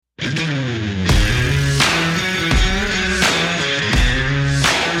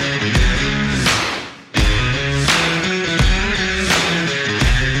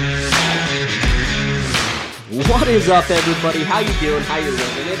is up, everybody? How you doing? How you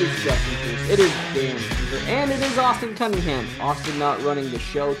living? It is Justin Cruz. It is Dan Beaver, and it is Austin Cunningham. Austin not running the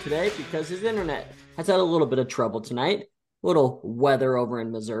show today because his internet has had a little bit of trouble tonight. Little weather over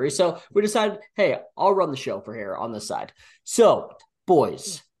in Missouri. So we decided, hey, I'll run the show for here on this side. So,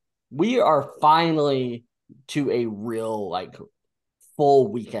 boys, we are finally to a real,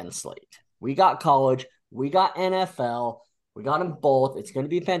 full weekend slate. We got college. We got NFL. We got them both. It's going to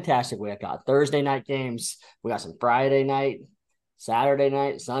be fantastic. We got Thursday night games. We got some Friday night, Saturday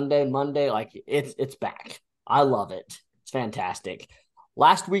night, Sunday, Monday. It's back. I love it. It's fantastic.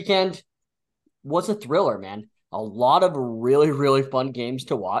 Last weekend was a thriller, man. A lot of really, really fun games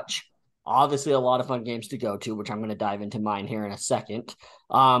to watch. Obviously, a lot of fun games to go to, which I'm going to dive into mine here in a second.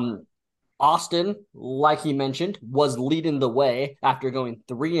 Austin, like he mentioned, was leading the way after going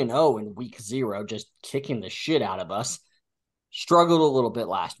 3-0 in week 0, just kicking the shit out of us. Struggled a little bit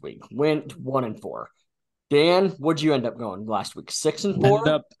last week. Went 1-4. Dan, what'd you end up going last week? 6-4? Ended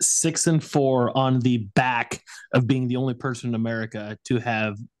up 6-4 on the back of being the only person in America to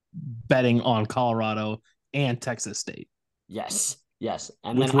have betting on Colorado and Texas State. Yes.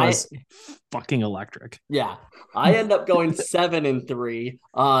 And which then was fucking electric. Yeah. I end up going 7-3.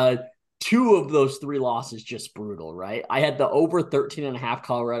 2 of those 3 losses just brutal, right? I had the over 13.5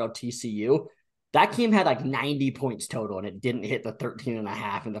 Colorado TCU. That game had 90 points total, and it didn't hit the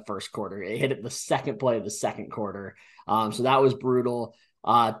 13.5 in the first quarter. It hit it the second play of the second quarter. So that was brutal.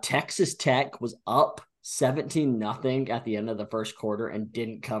 Texas Tech was up 17-0 at the end of the first quarter and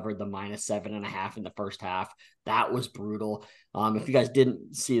didn't cover the -7.5 in the first half. That was brutal. If you guys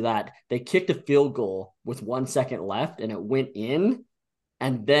didn't see that, they kicked a field goal with 1 second left, and it went in.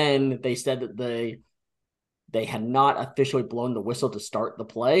 And then they said that they had not officially blown the whistle to start the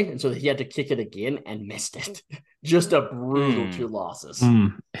play, and so he had to kick it again and missed it. Just a brutal 2 losses.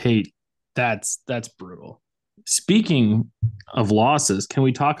 Hey, that's brutal. Speaking of losses, can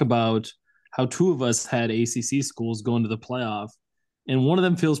we talk about how 2 of us had ACC schools go into the playoff, and one of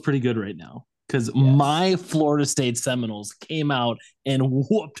them feels pretty good right now because my Florida State Seminoles came out and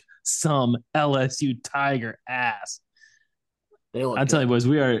whooped some LSU Tiger ass. I'll tell you, boys,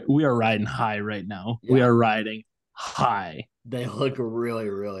 we are riding high right now. Yeah. We are riding high. They look really,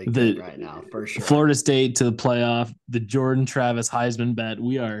 really good right now, for sure. Florida State to the playoff, the Jordan Travis Heisman bet.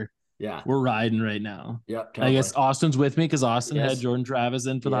 We're riding right now. Yep. Totally. I guess Austin's with me because Austin had Jordan Travis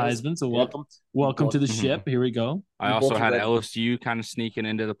in for the Heisman. So welcome to the ship. Here we go. I also had LSU kind of sneaking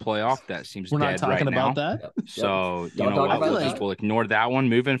into the playoff. That seems we're not dead talking right about now. that. So you know what? We'll ignore that one.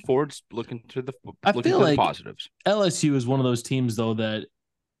 Moving forward, looking to the positives. LSU is one of those teams though that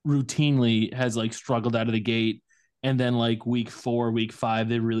routinely has struggled out of the gate, and then week 4, week 5,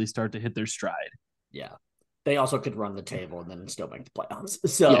 they really start to hit their stride. Yeah. They also could run the table and then still make the playoffs.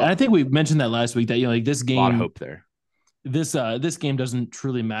 So I think we mentioned that last week that this game, a lot of hope there. This game doesn't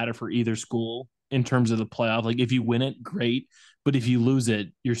truly matter for either school in terms of the playoff. If you win it, great, but if you lose it,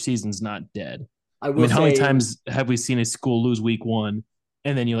 your season's not dead. How many times have we seen a school lose week 1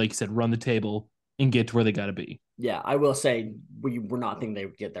 and then you said run the table and get to where they got to be? Yeah, I will say we were not thinking they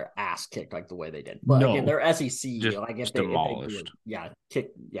would get their ass kicked the way they did. But again, they're SEC. Just demolished.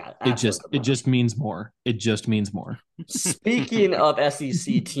 It just means more. It just means more. Speaking of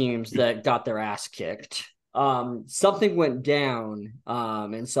SEC teams that got their ass kicked, something went down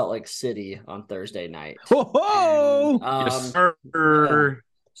in Salt Lake City on Thursday night. Yes, sir. Yeah.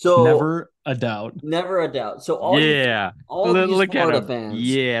 So never a doubt. So all these Florida fans.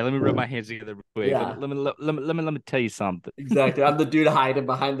 Yeah, let me rub my hands together real quick. Yeah. Let me tell you something. Exactly. I'm the dude hiding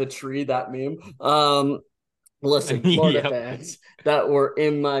behind the tree, that meme. Listen, Florida fans that were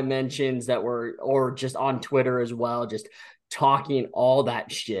in my mentions or just on Twitter as well, just talking all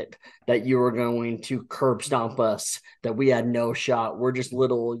that shit that you were going to curb stomp us, that we had no shot. We're just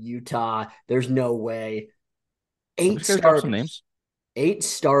little Utah. There's no way. 8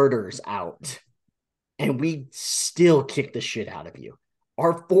 starters out, and we still kick the shit out of you.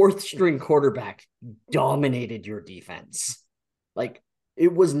 Our 4th string quarterback dominated your defense.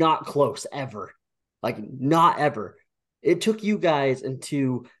 It was not close ever. Not ever. It took you guys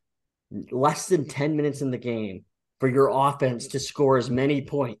into less than 10 minutes in the game for your offense to score as many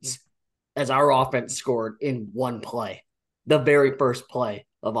points as our offense scored in 1 play. The very first play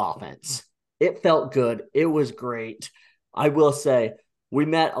of offense. It felt good. It was great. I will say, we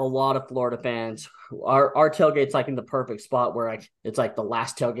met a lot of Florida fans. Our tailgate's in the perfect spot where it's the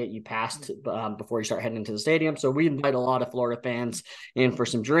last tailgate you passed before you start heading into the stadium. So we invite a lot of Florida fans in for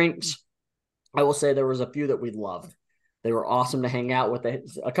some drinks. I will say there was a few that we loved. They were awesome to hang out with.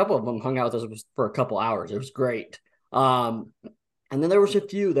 A couple of them hung out with us for a couple hours. It was great. And then there was a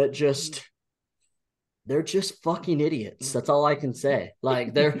few that just they're just fucking idiots. That's all I can say.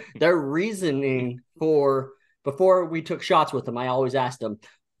 Like their reasoning for before we took shots with them, I always asked them,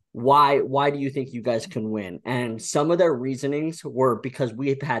 why do you think you guys can win? And some of their reasonings were because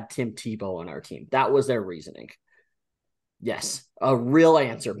we've had Tim Tebow on our team. That was their reasoning. Yes, a real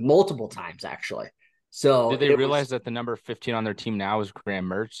answer, multiple times actually. So did they realize that the number 15 on their team now is Graham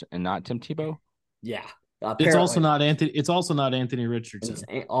Mertz and not Tim Tebow? Yeah, it's also apparently not Anthony. It's also not Anthony Richardson.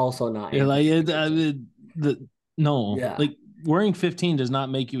 it's also not. Yeah, like no, Yeah. like wearing 15 does not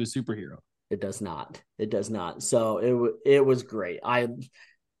make you a superhero. It does not. It does not. So it was great.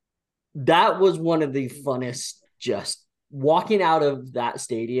 That was one of the funnest. Just walking out of that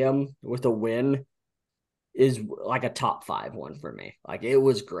stadium with a win is like a top 5 one for me. Like it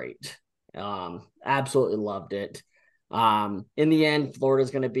was great. Absolutely loved it. In the end,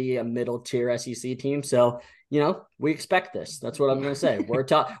 Florida's going to be a middle tier SEC team. So, we expect this. That's what I'm going to say.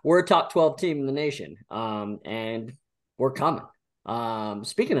 We're a top 12 team in the nation. And we're coming.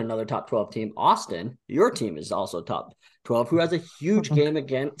 Speaking of another top 12 team, Austin, your team is also top 12, who has a huge game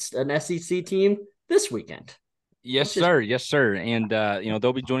against an SEC team this weekend. Yes, sir. Yes, sir. And,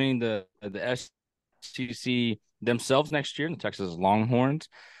 they'll be joining the SEC themselves next year in the Texas Longhorns.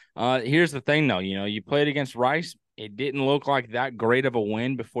 Here's the thing, though. You played against Rice. It didn't look like that great of a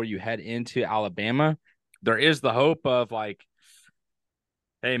win before you head into Alabama. There is the hope of like,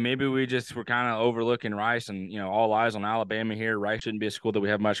 hey, maybe we're kind of overlooking Rice and, all eyes on Alabama here. Rice shouldn't be a school that we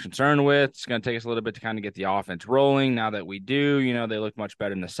have much concern with. It's going to take us a little bit to kind of get the offense rolling. Now that we do, they look much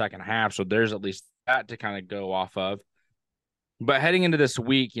better in the second half. So there's at least that to kind of go off of. But heading into this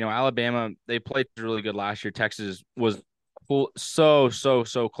week, Alabama, they played really good last year. Texas was so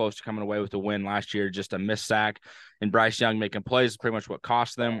close to coming away with the win last year. Just a missed sack and Bryce Young making plays is pretty much what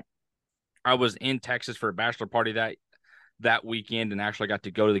cost them. I was in Texas for a bachelor party that weekend and actually got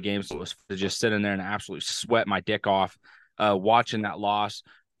to go to the game. So it was to just sit in there and absolutely sweat my dick off watching that loss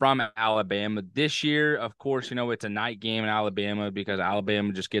from Alabama. This year, of course, it's a night game in Alabama because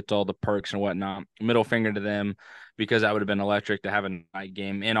Alabama just gets all the perks and whatnot. Middle finger to them because that would have been electric to have a night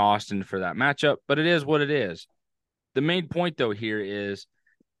game in Austin for that matchup. But it is what it is. The main point, though, here is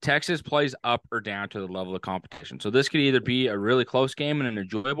Texas plays up or down to the level of competition. So this could either be a really close game and an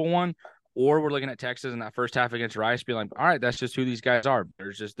enjoyable one, or we're looking at Texas in that first half against Rice, being like, all right, that's just who these guys are.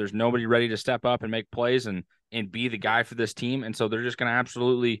 There's nobody ready to step up and make plays and be the guy for this team. And so they're just going to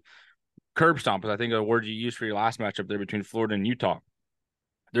absolutely curb stomp, I think the word you used for your last matchup there between Florida and Utah.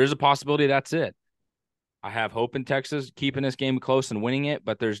 There's a possibility that's it. I have hope in Texas keeping this game close and winning it,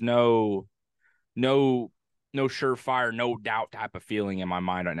 but there's no surefire, no doubt type of feeling in my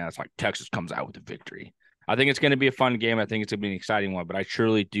mind right now. It's like Texas comes out with a victory. I think it's going to be a fun game. I think it's going to be an exciting one, but I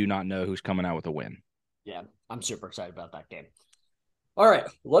truly do not know who's coming out with a win. Yeah, I'm super excited about that game. All right,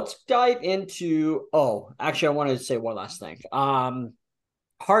 let's dive into actually I wanted to say one last thing.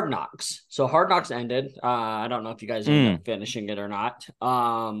 Hard Knocks. So Hard Knocks ended. I don't know if you guys ended up finishing it or not.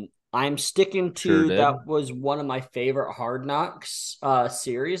 I'm sticking to that was one of my favorite Hard Knocks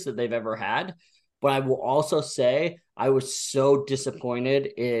series that they've ever had. But I will also say I was so disappointed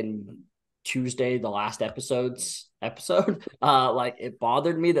in Tuesday, the last episode. Like it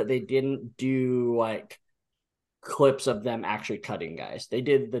bothered me that they didn't do like clips of them actually cutting guys. They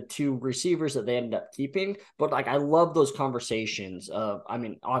did the 2 receivers that they ended up keeping, but like I love those conversations of, I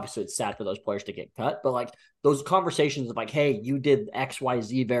mean, obviously it's sad for those players to get cut, but like those conversations of like, hey, you did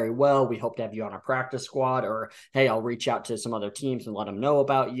XYZ very well. We hope to have you on our practice squad, or hey, I'll reach out to some other teams and let them know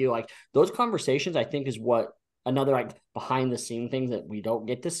about you. Like those conversations, I think is what another like behind the scene things that we don't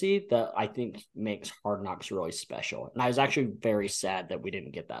get to see that I think makes Hard Knocks really special. And I was actually very sad that we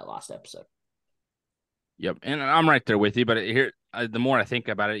didn't get that last episode. Yep, and I'm right there with you. But here, the more I think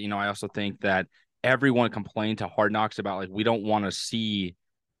about it, I also think that everyone complained to Hard Knocks about like we don't want to see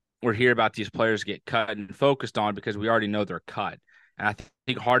or hear about these players get cut and focused on because we already know they're cut. And I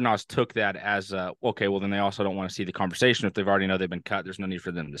think Hard Knocks took that as okay. Well, then they also don't want to see the conversation if they've already know they've been cut. There's no need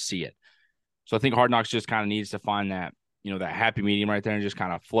for them to see it. So I think Hard Knocks just kind of needs to find that that happy medium right there and just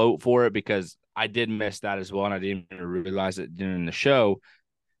kind of float for it, because I did miss that as well, and I didn't even realize it during the show.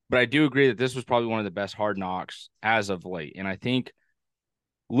 But I do agree that this was probably one of the best Hard Knocks as of late. And I think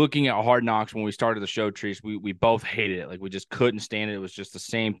looking at Hard Knocks when we started the show, Trees, we both hated it. Like we just couldn't stand it. It was just the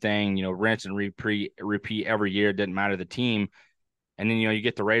same thing, rinse and repeat every year. It didn't matter the team. And then, you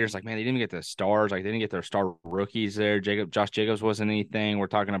get the Raiders, like, man, they didn't get the stars. Like they didn't get their star rookies there. Josh Jacobs wasn't anything. We're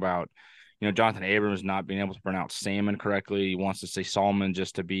talking about, Jonathan Abrams not being able to pronounce salmon correctly. He wants to say Salmon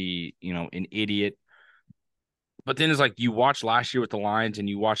just to be, an idiot. But then it's like you watch last year with the Lions and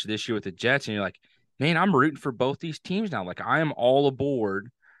you watch this year with the Jets, and you're like, man, I'm rooting for both these teams now. Like I am all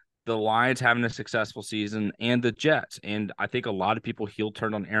aboard the Lions having a successful season and the Jets. And I think a lot of people heel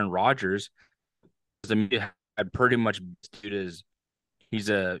turned on Aaron Rodgers. The media had pretty much viewed as he's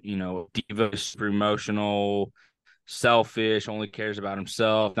a, diva, super emotional, selfish, only cares about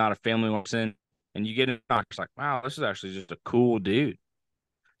himself, not a family person. And you get it, it's like, wow, this is actually just a cool dude.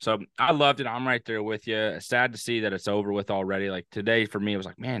 So I loved it. I'm right there with you. Sad to see that it's over with already. Like today for me, it was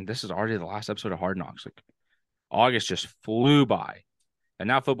like, man, this is already the last episode of Hard Knocks. Like August just flew by. And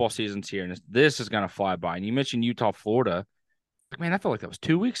now football season's here, and this is going to fly by. And you mentioned Utah, Florida. Like, man, I felt like that was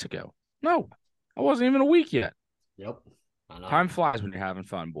 2 weeks ago. No, I wasn't even a week yet. Yep. I know. Time flies when you're having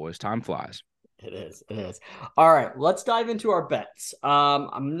fun, boys. Time flies. It is. It is. All right, let's dive into our bets.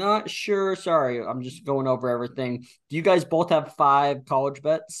 I'm not sure. Sorry, I'm just going over everything. Do you guys both have 5 college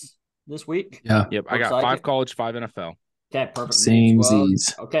bets this week? Yeah. Yep. I got 5 college, 5 NFL. Okay, perfect. Same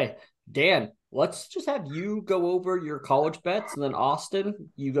Z's. Okay, Dan, let's just have you go over your college bets, and then Austin,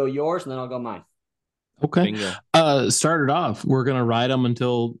 you go yours, and then I'll go mine. Okay. Started off, we're going to ride them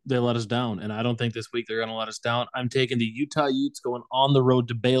until they let us down. And I don't think this week they're going to let us down. I'm taking the Utah Utes going on the road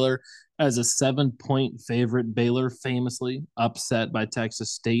to Baylor as a 7-point favorite. Baylor famously upset by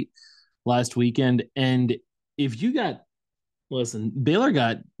Texas State last weekend. And if you Baylor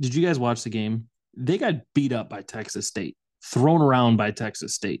did you guys watch the game? They got beat up by Texas State, thrown around by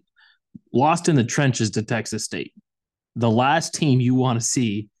Texas State, lost in the trenches to Texas State. The last team you want to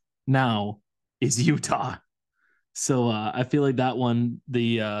see now is Utah. So I feel like that one,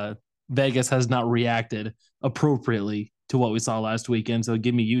 the Vegas has not reacted appropriately to what we saw last weekend. So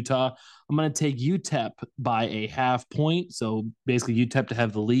give me Utah. I'm going to take UTEP by a half point. So basically UTEP to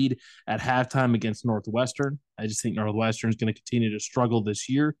have the lead at halftime against Northwestern. I just think Northwestern is going to continue to struggle this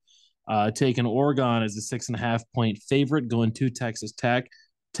year. Taking Oregon as a 6.5-point favorite, going to Texas Tech.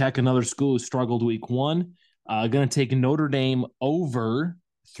 Tech, another school who struggled week 1. Going to take Notre Dame over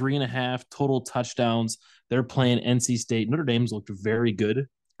 3.5 total touchdowns. They're playing NC State. Notre Dame's looked very good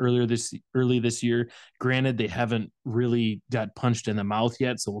early this year. Granted, they haven't really got punched in the mouth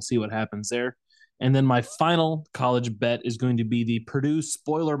yet, so we'll see what happens there. And then my final college bet is going to be the Purdue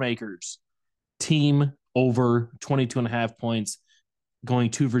Spoilermakers team over 22.5 points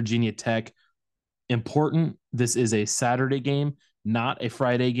going to Virginia Tech. Important, this is a Saturday game, not a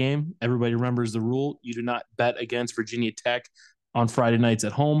Friday game. Everybody remembers the rule. You do not bet against Virginia Tech on Friday nights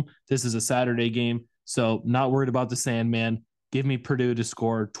at home. This is a Saturday game, so not worried about the Sandman. Give me Purdue to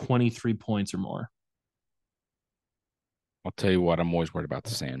score 23 points or more. I'll tell you what, I'm always worried about the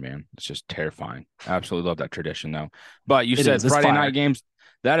Sandman. It's just terrifying. I absolutely love that tradition, though. But you said Friday night games.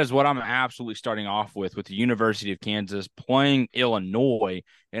 That is what I'm absolutely starting off with the University of Kansas playing Illinois,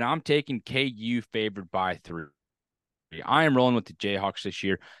 and I'm taking KU favored by 3. I am rolling with the Jayhawks this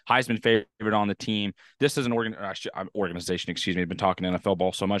year. Heisman favorite on the team. This is an organization, excuse me. I've been talking NFL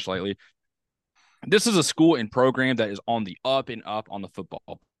ball so much lately. This is a school and program that is on the up and up on the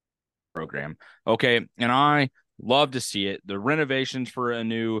football program. Okay, and I love to see it. The renovations for a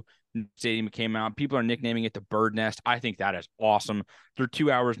new stadium came out. People are nicknaming it the Bird Nest. I think that is awesome. They're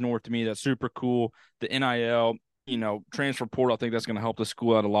 2 hours north of me. That's super cool. The NIL, transfer portal, I think that's going to help the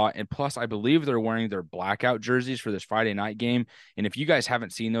school out a lot. And plus, I believe they're wearing their blackout jerseys for this Friday night game. And if you guys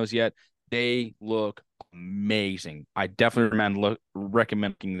haven't seen those yet, they look amazing. I definitely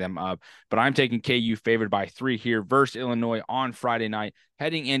recommending them up. But I'm taking KU favored by 3 here versus Illinois on Friday night.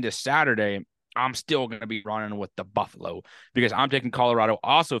 Heading into Saturday, I'm still going to be running with the Buffalo because I'm taking Colorado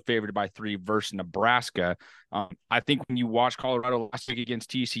also favored by 3 versus Nebraska. I think when you watch Colorado last week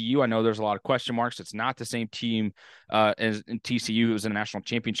against TCU, I know there's a lot of question marks. It's not the same team as in TCU, who was in a national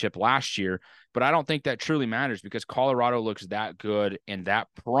championship last year, but I don't think that truly matters because Colorado looks that good and that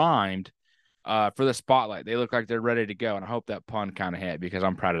primed for the spotlight. They look like they're ready to go, and I hope that pun kind of hit because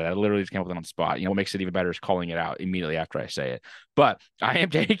I'm proud of that. I literally just came up with it on the spot. What makes it even better is calling it out immediately after I say it. But I am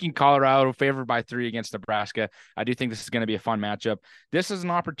taking Colorado favored by 3 against Nebraska. I do think this is going to be a fun matchup. This is an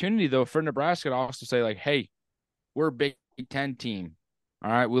opportunity, though, for Nebraska to also say, like, hey, we're a Big Ten team.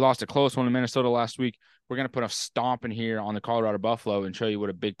 All right, we lost a close one in Minnesota last week. We're going to put a stomp in here on the Colorado Buffalo and show you what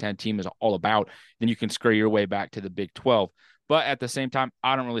a Big Ten team is all about. Then you can scurry your way back to the Big 12. But at the same time,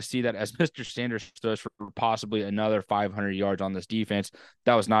 I don't really see that as Mr. Sanders does for possibly another 500 yards on this defense.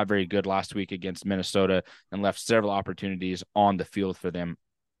 That was not very good last week against Minnesota and left several opportunities on the field for them.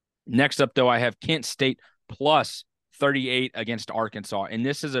 Next up, though, I have Kent State plus 38 against Arkansas. And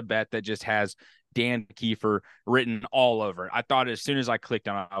this is a bet that just has Dan Kiefer written all over it. I thought as soon as I clicked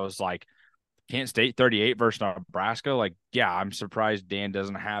on it, I was like, Kent State 38 versus Nebraska. Like, yeah, I'm surprised Dan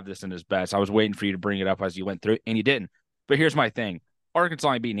doesn't have this in his bets. I was waiting for you to bring it up as you went through, and you didn't. But here's my thing.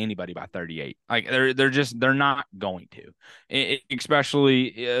 Arkansas ain't beating anybody by 38. Like they're not going to,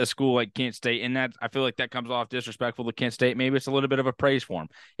 especially a school like Kent State. And that I feel like that comes off disrespectful to Kent State. Maybe it's a little bit of a praise for them.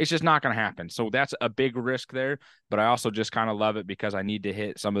 It's just not going to happen. So that's a big risk there. But I also just kind of love it because I need to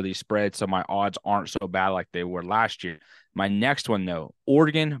hit some of these spreads so my odds aren't so bad like they were last year. My next one though,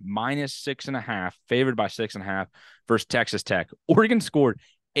 Oregon -6.5, favored by 6.5 versus Texas Tech. Oregon scored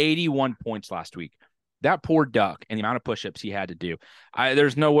 81 points last week. That poor duck and the amount of push-ups he had to do.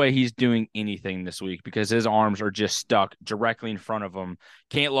 There's no way he's doing anything this week because his arms are just stuck directly in front of him.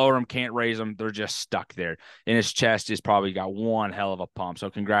 Can't lower them, can't raise them. They're just stuck there. And his chest has probably got one hell of a pump. So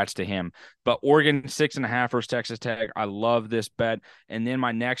congrats to him. But Oregon 6.5 versus Texas Tech. I love this bet. And then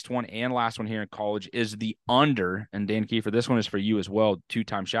my next one and last one here in college is the under. And Dan Kiefer, this one is for you as well.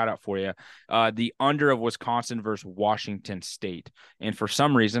 2-time shout out for you. The under of Wisconsin versus Washington State. And for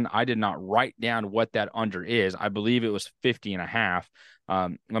some reason, I did not write down what that under is. I believe it was 50.5.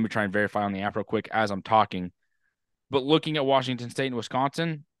 Let me try and verify on the app real quick as I'm talking. But looking at Washington State and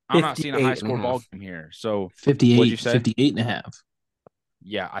Wisconsin, I'm not seeing a high score ball game here. So 58, what'd you say? 58.5.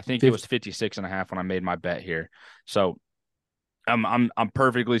 Yeah, I think it was 56.5 when I made my bet here. So I'm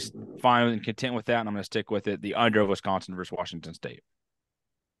perfectly fine and content with that, and I'm going to stick with it. The under of Wisconsin versus Washington State.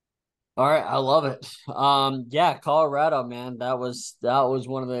 All right, I love it. Yeah, Colorado, man, that was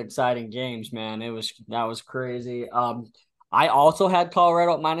one of the exciting games, man. That was crazy. I also had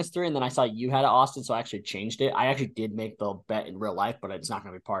Colorado at -3, and then I saw you had it, Austin, so I actually changed it. I actually did make the bet in real life, but it's not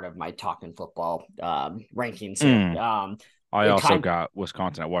going to be part of my talking football rankings. I also got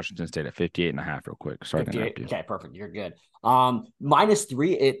Wisconsin at Washington State at 58.5 real quick. Sorry, okay, perfect. You're good.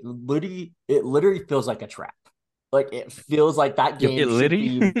 -3, it literally feels like a trap. Like it feels like that game.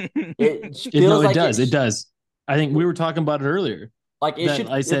 It does. I think we were talking about it earlier. Like it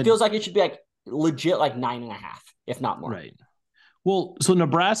feels like it should be like legit like 9.5, if not more. Right. Well, so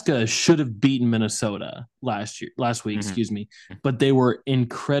Nebraska should have beaten Minnesota last week, excuse me, but they were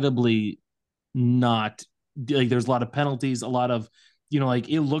incredibly not like there's a lot of penalties, a lot of, like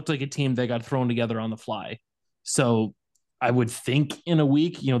it looked like a team that got thrown together on the fly. So I would think in a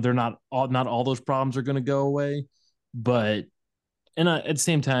week, they're not all those problems are going to go away, but at the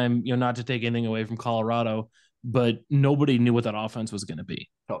same time, not to take anything away from Colorado, but nobody knew what that offense was going to be.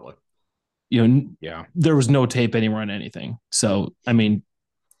 Totally. Yeah, there was no tape anywhere on anything. So, I mean,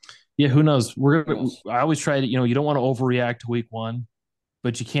 yeah, who knows? I always try to, you don't want to overreact to week one,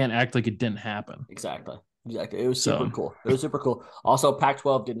 but you can't act like it didn't happen. Exactly. It was super cool. It was super cool. Also,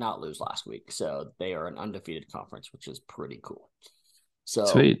 Pac-12 did not lose last week, so they are an undefeated conference, which is pretty cool. So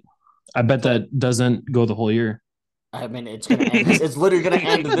sweet. I bet that doesn't go the whole year. I mean, it's gonna end. It's literally gonna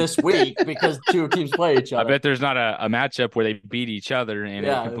end this week because two teams play each other. I bet there's not a matchup where they beat each other and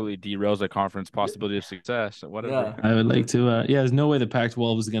it completely derails the conference possibility of success. Whatever. Yeah. I would like to. There's no way the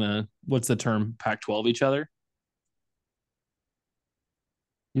Pac-12 is gonna. What's the term? Pac-12 each other.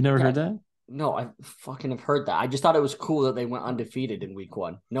 You never heard that? No, I fucking have heard that. I just thought it was cool that they went undefeated in week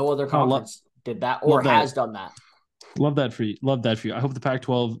one. No other conference did that or has done that. Love that for you. I hope the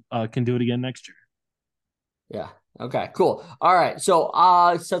Pac-12 can do it again next year. Yeah. Okay, cool. All right. So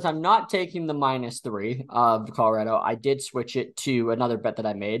since I'm not taking the -3 of Colorado, I did switch it to another bet that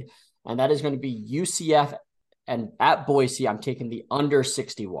I made, and that is going to be UCF and at Boise. I'm taking the under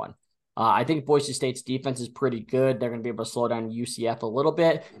 61. I think Boise State's defense is pretty good. They're going to be able to slow down UCF a little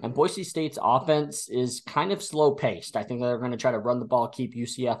bit. And Boise State's offense is kind of slow paced. I think they're going to try to run the ball, keep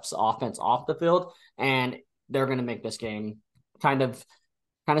UCF's offense off the field, and they're going to make this game kind of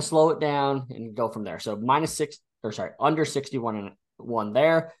slow it down and go from there. So under 61 and 1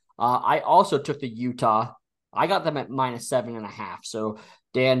 there. I also took the Utah. I got them at -7.5. So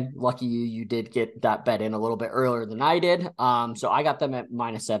Dan, lucky you did get that bet in a little bit earlier than I did. So I got them at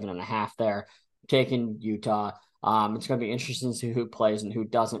 -7.5 there, taking Utah. It's going to be interesting to see who plays and who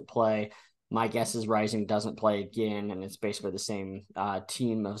doesn't play. My guess is Rising doesn't play again, and it's basically the same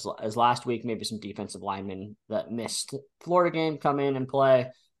team as last week. Maybe some defensive linemen that missed Florida game come in and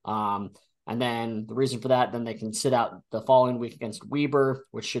play. And then the reason for that, then they can sit out the following week against Weber,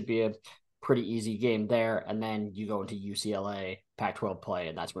 which should be a pretty easy game there. And then you go into UCLA Pac-12 play,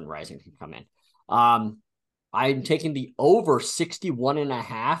 and that's when Rising can come in. I'm taking the over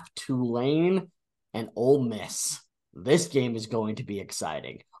 61.5 Tulane and Ole Miss. This game is going to be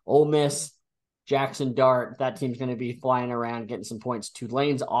exciting. Ole Miss, Jackson Dart, that team's going to be flying around, getting some points.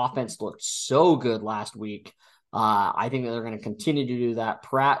 Tulane's offense looked so good last week. I think that they're going to continue to do that.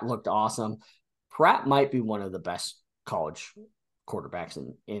 Pratt looked awesome. Pratt might be one of the best college quarterbacks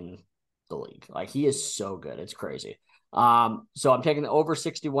in the league. Like, he is so good. It's crazy. So I'm taking the over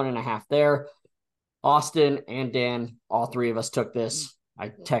 61.5 there. Austin and Dan, all three of us took this. I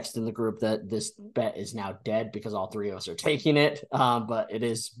texted in the group that this bet is now dead because all three of us are taking it. But it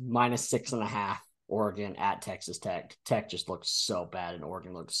is -6.5 Oregon at Texas Tech. Tech just looks so bad and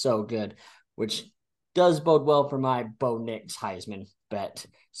Oregon looks so good, which does bode well for my Bo Nix Heisman bet.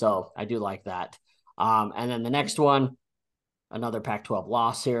 So I do like that. And then the next one, another Pac-12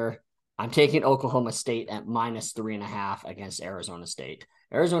 loss here. I'm taking Oklahoma State at -3.5 against Arizona State.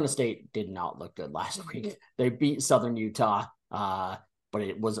 Arizona State did not look good last week. They beat Southern Utah, but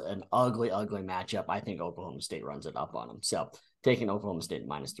it was an ugly, ugly matchup. I think Oklahoma State runs it up on them. So taking Oklahoma State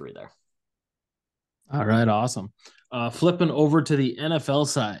 -3 there. All right, awesome. Flipping over to the NFL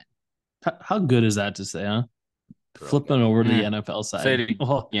side. How good is that to say, huh? Really flipping good. Over to the NFL side. Say it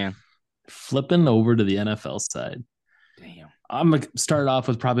again. Flipping over to the NFL side. Damn. I'm going to start off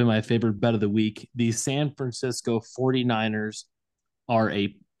with probably my favorite bet of the week. The San Francisco 49ers are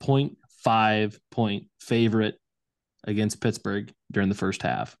a 0.5 point favorite against Pittsburgh during the first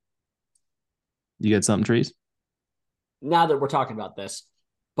half. You got something, Trees? Now that we're talking about this,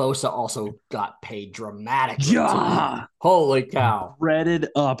 Bosa also got paid dramatically. Yeah. Holy cow. Breaded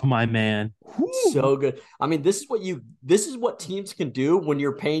up, my man. So good. I mean, this is what teams can do when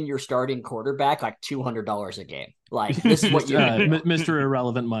you're paying your starting quarterback like $200 a game. Like, this is what you Mr.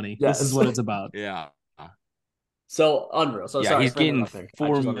 Irrelevant money. Yes. This is what it's about. Yeah. So unreal. So yeah, sorry, he's getting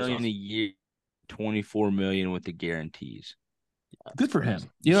 $4 million a year, $24 million with the guarantees. Good for him.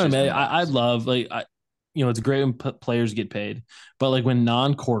 You know what I mean? I love it's great when players get paid, but like when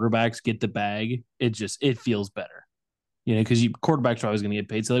non-quarterbacks get the bag, it feels better. Because quarterbacks are always going to get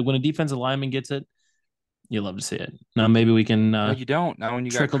paid. So like when a defensive lineman gets it, you love to see it. Now maybe we can. No, you don't. Now when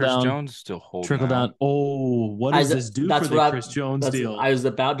you got Chris Jones still holding trickle down. Oh, what does this do for the Chris Jones deal? I was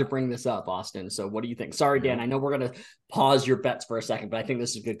about to bring this up, Austin. So what do you think? Sorry, Dan. I know we're going to pause your bets for a second, but I think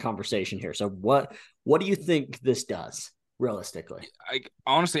this is a good conversation here. So what do you think this does realistically?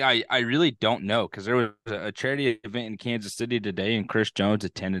 Honestly, I really don't know, because there was a charity event in Kansas City today, and Chris Jones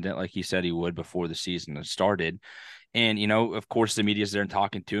attended it like he said he would before the season started. And, of course, the media's there and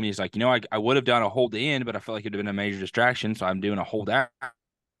talking to him. He's like, I would have done a hold in, but I felt like it would have been a major distraction. So I'm doing a hold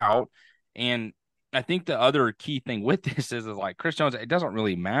out. And I think the other key thing with this is like Chris Jones, it doesn't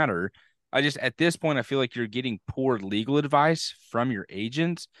really matter. At this point, I feel like you're getting poor legal advice from your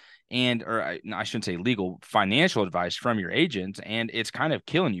agents or I shouldn't say legal, financial advice from your agents. And it's kind of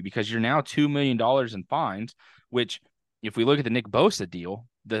killing you because you're now $2 million in fines, which if we look at the Nick Bosa deal,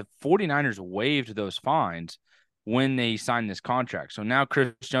 the 49ers waived those fines when they signed this contract. So now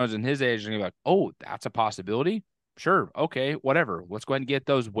Chris Jones and his agent are going to be like, oh, that's a possibility? Sure. Okay, whatever. Let's go ahead and get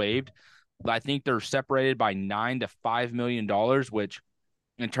those waived. I think they're separated by $9 to $5 million, which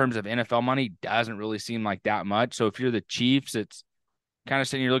in terms of NFL money doesn't really seem like that much. So if you're the Chiefs, it's kind of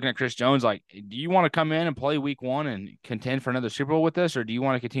saying you're looking at Chris Jones like, do you want to come in and play week 1 and contend for another Super Bowl with us? Or do you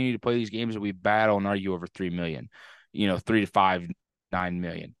want to continue to play these games that we battle and argue over $3 million, 3 to 5, $9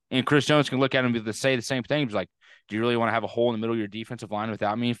 million? And Chris Jones can look at him and say the same thing. He's like, do you really want to have a hole in the middle of your defensive line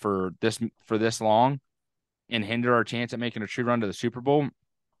without me for this long and hinder our chance at making a true run to the Super Bowl?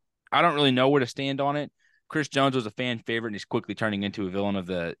 I don't really know where to stand on it. Chris Jones was a fan favorite, and he's quickly turning into a villain of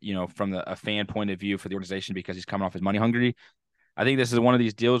a fan point of view for the organization because he's coming off his money hungry. I think this is one of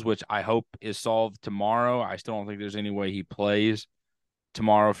these deals which I hope is solved tomorrow. I still don't think there's any way he plays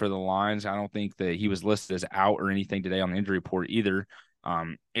tomorrow for the Lions. I don't think that he was listed as out or anything today on the injury report either.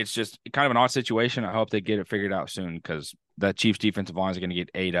 It's just kind of an odd situation. I hope they get it figured out soon, because that Chiefs defensive line is going to get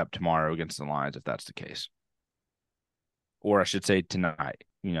ate up tomorrow against the Lions if that's the case. Or I should say tonight,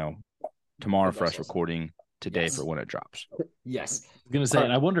 tomorrow for us recording today for when it drops. Yes. I was going to say,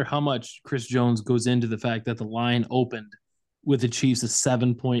 and I wonder how much Chris Jones goes into the fact that the line opened with the Chiefs a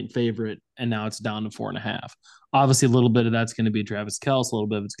 7-point favorite, and now it's down to 4.5. Obviously, a little bit of that's going to be Travis Kelce, a little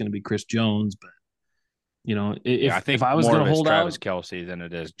bit of it's going to be Chris Jones, but if I was going to hold Travis out, Kelce than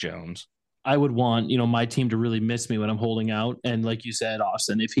it is Jones. I would want my team to really miss me when I'm holding out. And like you said,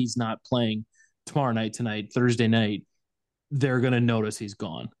 Austin, if he's not playing tomorrow night, tonight, Thursday night, they're going to notice he's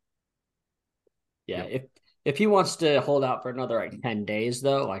gone. Yeah, if he wants to hold out for another 10 days,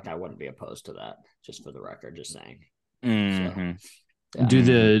 though, I wouldn't be opposed to that. Just for the record, just saying. Mm-hmm. So, yeah.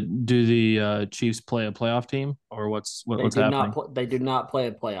 Do the Chiefs play a playoff team, or what's happening? They do not play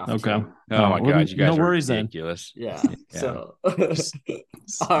a playoff team. Okay. Oh my God, you guys no are worries ridiculous. Then. Yeah. So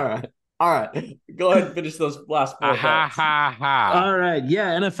all right. Go ahead and finish those last 4 bets. All right.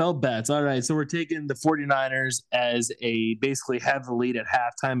 Yeah, NFL bets. All right. So we're taking the 49ers as basically have the lead at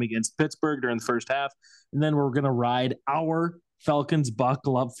halftime against Pittsburgh during the first half. And then we're going to ride our Falcons.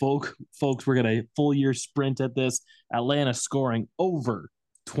 Buckle up, folks. We're going to full year sprint at this. Atlanta scoring over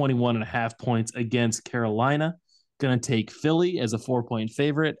 21.5 points against Carolina. Going to take Philly as a 4-point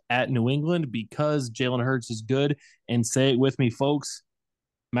favorite at New England because Jalen Hurts is good. And say it with me, folks,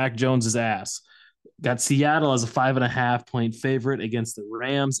 Mac Jones' ass. Got Seattle as a 5.5-point favorite against the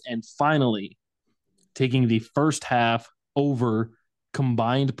Rams. And finally, taking the first half over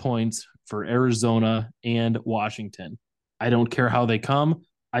combined points for Arizona and Washington. I don't care how they come.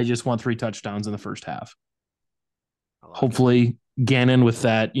 I just want 3 touchdowns in the first half. Hopefully, Gannon with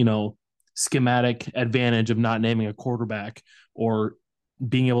that, schematic advantage of not naming a quarterback or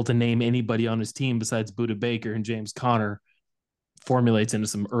being able to name anybody on his team besides Budda Baker and James Conner formulates into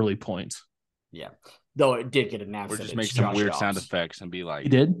some early points. Yeah. Though it did get announced. We're just making some weird sound effects and be like, he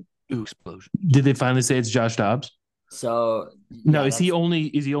did? Ooh, explosion. Did they finally say it's Josh Dobbs? So no, is he only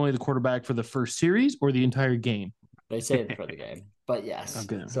the quarterback for the first series or the entire game? They say it for the game, but yes.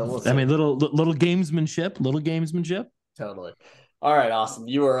 Okay. So we'll see. I mean, little gamesmanship. Totally. All right, Austin,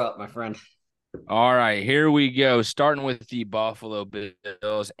 you are up, my friend. All right, here we go. Starting with the Buffalo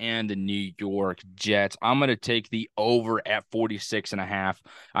Bills and the New York Jets. I'm going to take the over at 46.5.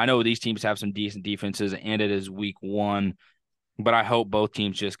 I know these teams have some decent defenses, and it is week 1, but I hope both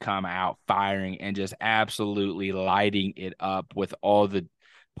teams just come out firing and just absolutely lighting it up with all the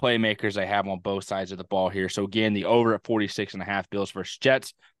playmakers they have on both sides of the ball here. So, again, the over at 46.5, Bills versus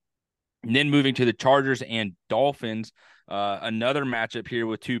Jets. And then moving to the Chargers and Dolphins, another matchup here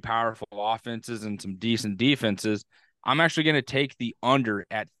with 2 powerful offenses and some decent defenses. I'm actually going to take the under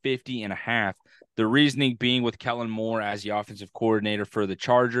at 50.5. The reasoning being with Kellen Moore as the offensive coordinator for the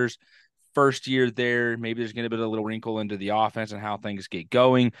Chargers. First year there, maybe there's going to be a little wrinkle into the offense and how things get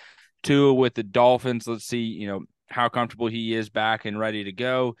going. 2 with the Dolphins, let's see, how comfortable he is back and ready to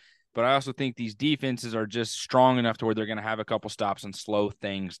go. But I also think these defenses are just strong enough to where they're going to have a couple stops and slow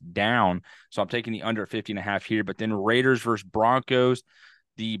things down. So I'm taking the under 50.5 here. But then Raiders versus Broncos.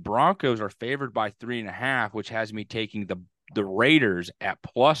 The Broncos are favored by 3.5, which has me taking the Raiders at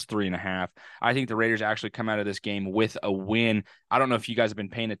plus 3.5. I think the Raiders actually come out of this game with a win. I don't know if you guys have been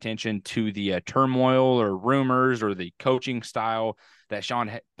paying attention to the turmoil or rumors or the coaching style that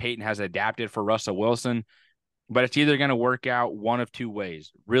Sean Payton has adapted for Russell Wilson. But it's either going to work out one of 2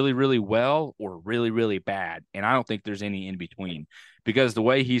 ways, really, really well or really, really bad. And I don't think there's any in between because the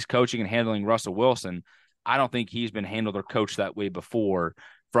way he's coaching and handling Russell Wilson, I don't think he's been handled or coached that way before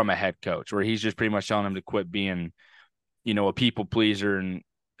from a head coach, where he's just pretty much telling him to quit being, a people pleaser and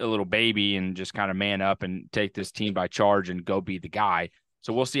a little baby and just kind of man up and take this team by charge and go be the guy.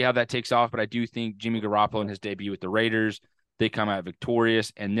 So we'll see how that takes off. But I do think Jimmy Garoppolo in his debut with the Raiders, they come out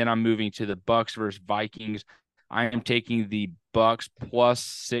victorious. And then I'm moving to the Bucs versus Vikings. I am taking the Bucs plus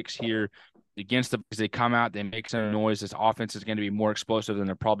 6 here against because they come out, they make some noise. This offense is going to be more explosive than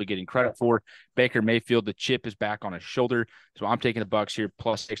they're probably getting credit for. Baker Mayfield, the chip is back on his shoulder. So I'm taking the Bucs here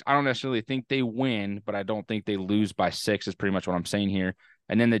plus 6. I don't necessarily think they win, but I don't think they lose by 6 is pretty much what I'm saying here.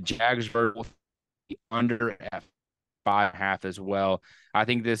 And then the Jags versus the under at 5.5 as well. I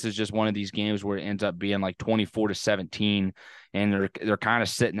think this is just one of these games where it ends up being like 24-17, and they're kind of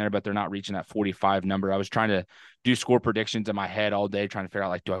sitting there, but they're not reaching that 45 number. I was trying to do score predictions in my head all day, trying to figure out,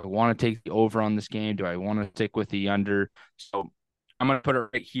 like, do I want to take the over on this game? Do I want to stick with the under? So I'm going to put it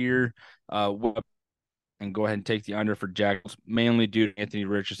right here and go ahead and take the under for Jags, mainly due to Anthony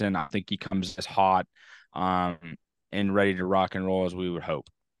Richardson. I think he comes as hot and ready to rock and roll as we would hope.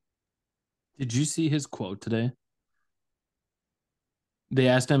 Did you see his quote today? They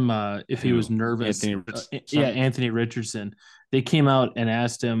asked him if he was nervous. Anthony Richardson. They came out and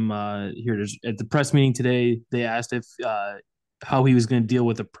asked him at the press meeting today. They asked if how he was going to deal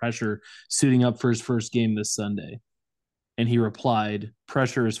with the pressure suiting up for his first game this Sunday, and he replied,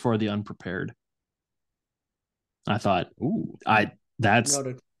 "Pressure is for the unprepared." I thought, "Ooh, that's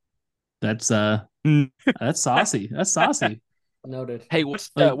saucy. That's saucy." Noted. Hey,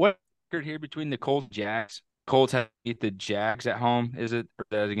 what's what record here between the Colts and Jags? Colts have beat the Jags at home, is it? Or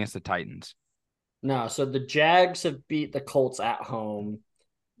that against the Titans? No, so the Jags have beat the Colts at home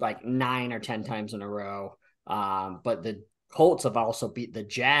like 9 or 10 times in a row. But the Colts have also beat the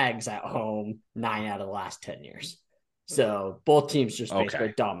Jags at home 9 out of the last 10 years. So both teams just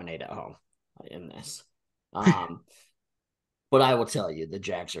basically dominate at home in this. But I will tell you, the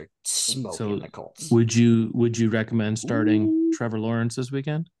Jags are smoking the Colts. Would you recommend starting Trevor Lawrence this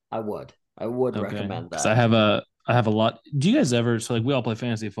weekend? I would recommend that. Because I have a lot. Do you guys ever, so like we all play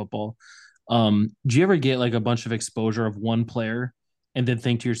fantasy football. Do you ever get like a bunch of exposure of one player and then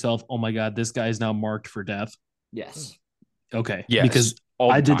think to yourself, oh my God, this guy is now marked for death? Yes. Okay. Yes. Because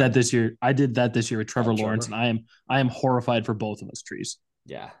I did that this year. I did that this year with Trevor Lawrence, and I am horrified for both of us, Trees.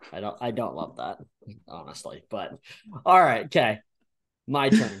 Yeah, I don't love that, honestly. But all right, okay. My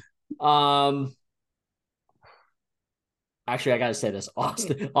turn. Actually, I gotta say this,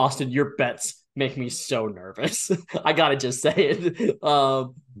 Austin, your bets make me so nervous. I gotta just say it.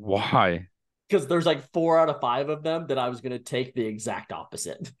 Why? Because there's like 4 out of 5 of them that I was gonna take the exact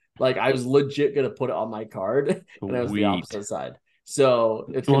opposite. Like I was legit gonna put it on my card, and it was the Sweet. opposite side. So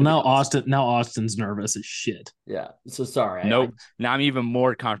it's Well, gonna be now awesome. Austin's nervous as shit. Yeah. So sorry. Nope. Now I'm even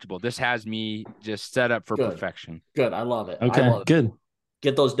more comfortable. This has me just set up for Good. perfection. Good. I love it. I Okay, love it. good.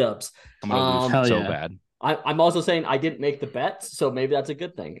 Get those dubs. I'm gonna lose Hell so yeah. bad. I'm also saying I didn't make the bets, so maybe that's a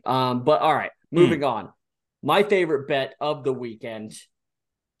good thing. But all right, moving on. My favorite bet of the weekend: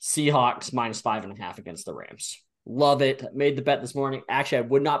 Seahawks -5.5 against the Rams. Love it. Made the bet this morning. Actually, I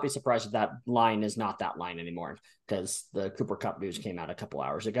would not be surprised if that line is not that line anymore because the Cooper Cup news came out a couple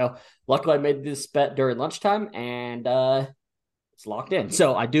hours ago. Luckily, I made this bet during lunchtime and it's locked in.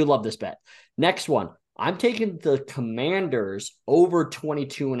 So I do love this bet. Next one. I'm taking the Commanders over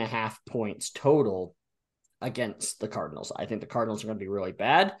 22.5 points total against the Cardinals. I think the Cardinals are going to be really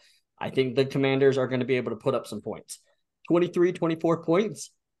bad. I think the Commanders are going to be able to put up some points. 23, 24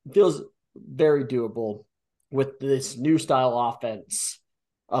 points feels very doable with this new style offense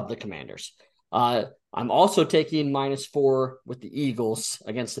of the Commanders. I'm also taking -4 with the Eagles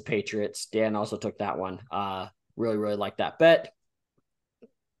against the Patriots. Dan also took that one. Really, really like that bet.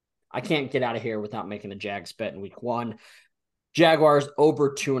 I can't get out of here without making a Jags bet in week 1. Jaguars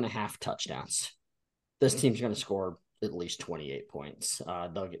over 2.5 touchdowns. This team's going to score at least 28 points.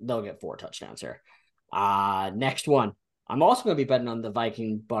 They'll get 4 touchdowns here. Next one. I'm also going to be betting on the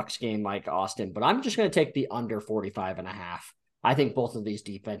Viking-Bucks game like Austin, but I'm just going to take the under 45.5. I think both of these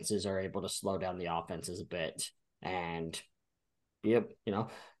defenses are able to slow down the offenses a bit. And, maybe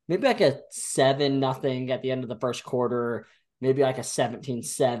like a 7-0 at the end of the first quarter, maybe like a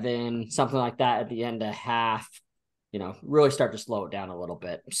 17-7, something like that at the end of half. Really start to slow it down a little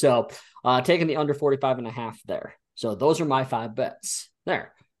bit. So taking the under 45.5 there. So those are my 5 bets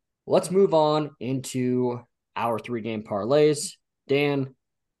there. Let's move on into our 3-game parlays. Dan,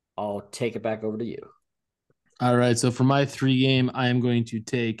 I'll take it back over to you. All right. So for my 3-game, I am going to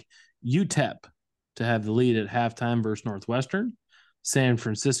take UTEP to have the lead at halftime versus Northwestern, San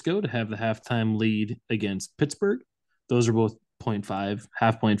Francisco to have the halftime lead against Pittsburgh. Those are both 0.5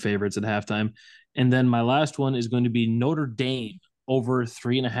 half-point favorites at halftime. And then my last one is going to be Notre Dame over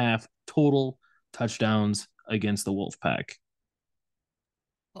 3.5 total touchdowns against the Wolfpack.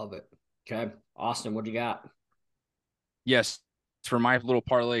 Love it. Okay. Austin, what do you got? Yes. For my little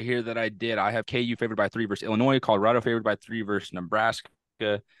parlay here that I did, I have KU favored by 3 versus Illinois, Colorado favored by 3 versus Nebraska,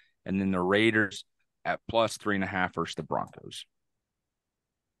 and then the Raiders at +3.5 versus the Broncos.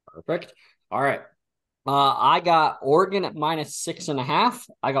 Perfect. All right. I got Oregon at -6.5.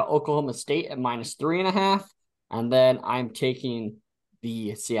 I got Oklahoma State at -3.5. And then I'm taking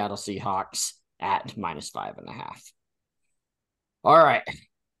the Seattle Seahawks at -5.5. All right.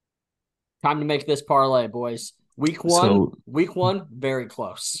 Time to make this parlay, boys. Week one, very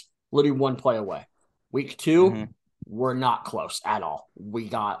close. Literally 1 play away. Week 2, we're not close at all. We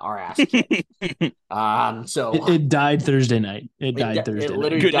got our ass kicked. So it died Thursday night. It died Thursday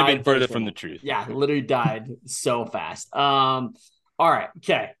night. Couldn't have been further from the truth. Yeah, it literally died so fast. All right,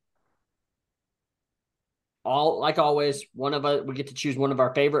 okay. Like always, one of us we get to choose one of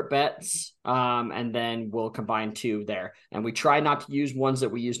our favorite bets, and then we'll combine 2 there. And we try not to use ones that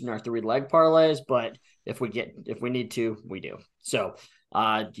we used in our 3-leg parlays, but if we need to, we do. So,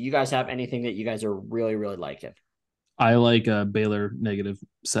 do you guys have anything that you guys are really, really liking? I like Baylor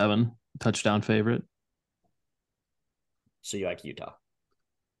 -7 touchdown favorite. So you like Utah?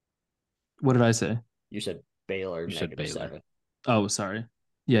 What did I say? You said Baylor -7. Oh, sorry.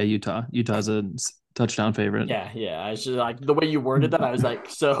 Yeah, Utah. Utah's a touchdown favorite. Yeah. I was just like the way you worded that. I was like,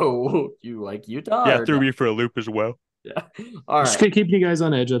 so you like Utah? Yeah, threw me for a loop as well. Yeah. All right. Just keeping you guys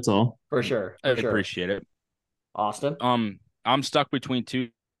on edge. That's all. For sure. I appreciate it. Austin. I'm stuck between 2,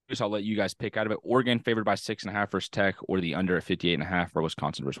 so I'll let you guys pick out of it. Oregon favored by 6.5 versus Tech, or the under at 58.5 for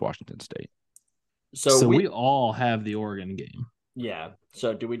Wisconsin versus Washington State. So we all have the Oregon game. Yeah.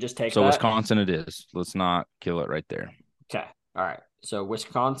 So do we just take so that? Wisconsin it is. Let's not kill it right there. Okay. All right. So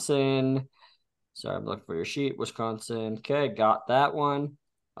Wisconsin. Sorry, I'm looking for your sheet. Wisconsin. Okay, got that one.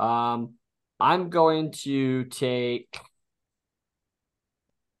 I'm going to take.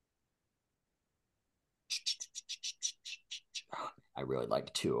 I really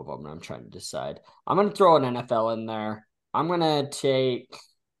like 2 of them. I'm trying to decide. I'm going to throw an NFL in there. I'm going to take.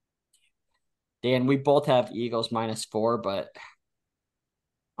 Dan, we both have Eagles -4, but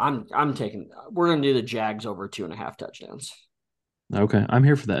I'm taking. We're going to do the Jags over 2.5 touchdowns. Okay, I'm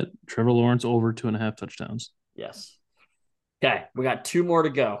here for that. Trevor Lawrence over 2.5 touchdowns. Yes. Okay, we got two more to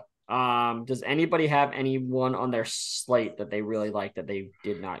go. Does anybody have anyone on their slate that they really like that they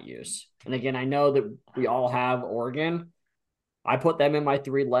did not use? And again, I know that we all have Oregon. I put them in my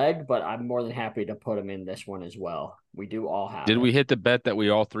 3-leg, but I'm more than happy to put them in this one as well. We do all have Did it. we hit the bet that we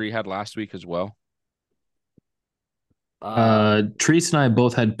all three had last week as well? Treese and I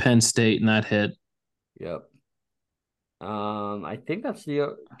both had Penn State, and that hit. Yep. I think that's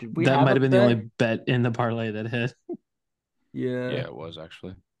the. Did we That have might a have been the bet? only bet in the parlay that hit. Yeah. Yeah, it was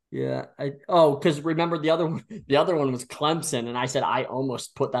actually. Yeah. Because remember the other one was Clemson, and I said I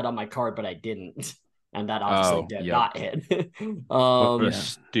almost put that on my card, but I didn't. And that obviously Oh, did yep. not hit. What a Yeah.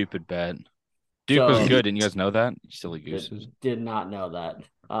 stupid bet. Duke was So good. Didn't you guys know that? You silly gooses. did not know that.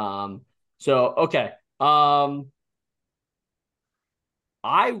 So okay.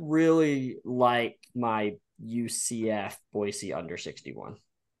 I really like my UCF Boise under 61.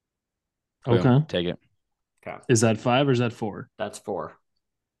 Boom. Okay. Take it. Okay. Is that 5 or is that 4? That's 4.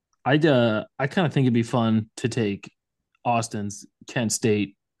 I kind of think it'd be fun to take Austin's Kent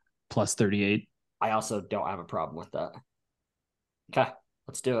State plus 38. I also don't have a problem with that. Okay,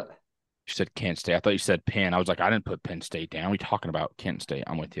 let's do it. You said Kent State. I thought you said Penn. I was like, I didn't put Penn State down. We talking about Kent State.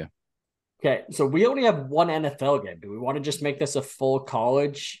 I'm with you. Okay, so we only have one NFL game. Do we want to just make this a full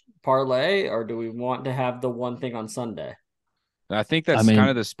college parlay, or do we want to have the one thing on Sunday? And I think I that's kind mean,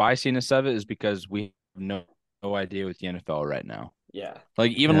 of the spiciness of it is because we have no idea with the NFL right now. Yeah.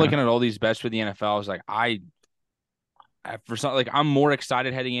 Like even Yeah. looking at all these bets for the NFL, I was like, for something like I'm more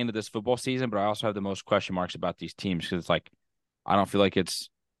excited heading into this football season, but I also have the most question marks about these teams because it's like I don't feel like it's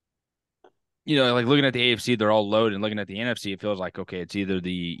like looking at the AFC, they're all loaded, and looking at the NFC, it feels like okay, it's either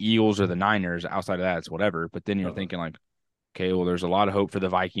the Eagles or the Niners. Outside of that, it's whatever. But then you're thinking like, okay, well, there's a lot of hope for the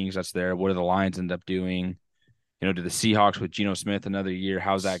Vikings that's there. What do the Lions end up doing? Do the Seahawks with Geno Smith another year?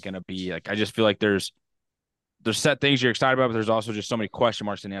 How's that going to be? Like, I just feel like there's set things you're excited about, but there's also just so many question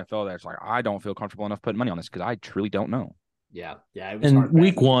marks in the NFL that it's like I don't feel comfortable enough putting money on this because I truly don't know. Yeah. It was and hard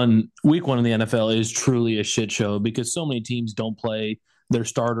week betting. one in the NFL is truly a shit show because so many teams don't play their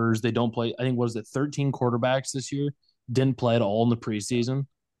starters. They don't play. I think what was it, 13 quarterbacks this year didn't play at all in the preseason.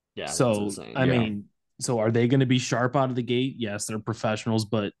 Yeah, that's So insane. I mean, so are they going to be sharp out of the gate? Yes, they're professionals,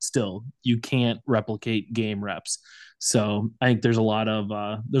 but still, you can't replicate game reps. So I think there's a lot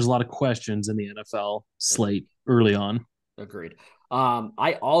of questions in the NFL slate early on. Agreed.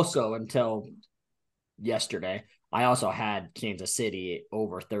 I also until yesterday, I also had Kansas City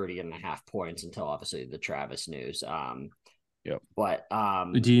over 30.5 points until obviously the Travis news. Yep. But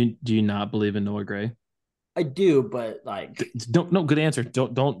Do you not believe in Noah Gray? I do, but like Don't no good answer.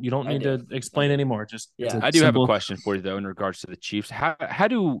 Don't you don't need to explain anymore. Just Yeah. I do have a question for you though in regards to the Chiefs. How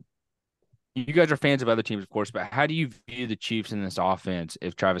do you guys are fans of other teams, of course, but how do you view the Chiefs in this offense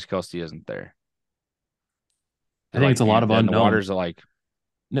if Travis Kelce isn't there? I think it's a lot of unknown. The waters are like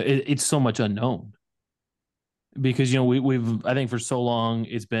no, it's so much unknown because we've I think for so long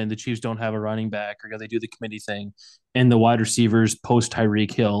it's been the Chiefs don't have a running back or they do the committee thing, and the wide receivers post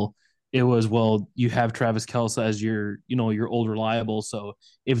Tyreek Hill. It was you have Travis Kelce as your old reliable, so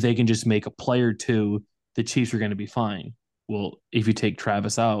if they can just make a play or two, the Chiefs are going to be fine. Well, if you take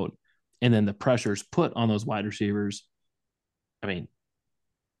Travis out, and then the pressure's put on those wide receivers, I mean,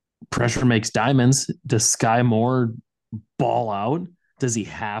 pressure makes diamonds. Does Sky Moore ball out? Does he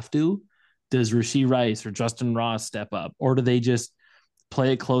have to? Does Rashee Rice or Justin Ross step up? Or do they just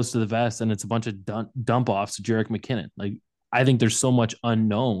play it close to the vest and it's a bunch of dump offs to Jerick McKinnon? Like, I think there's so much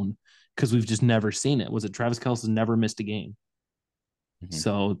unknown because we've just never seen it. Was it Travis Kelce never missed a game? Mm-hmm.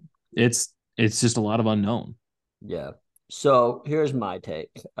 So it's just a lot of unknown. Yeah. So here's my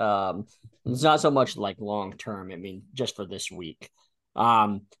take. It's not so much like long term. I mean, just for this week.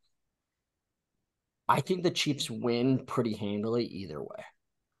 I think the Chiefs win pretty handily either way.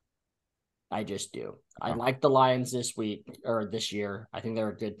 I just do. I like the Lions this week or this year. I think they're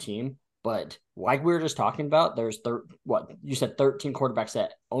a good team. But like we were just talking about, there's what you said 13 quarterbacks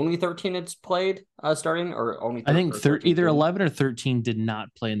that only 13 it's played starting or only 13, I think either 11 or 13 did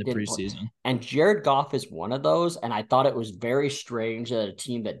not play in the preseason. And Jared Goff is one of those. And I thought it was very strange that a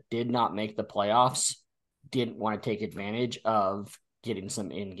team that did not make the playoffs didn't want to take advantage of getting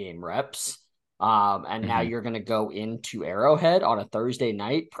some in-game reps. And now you're going to go into Arrowhead on a Thursday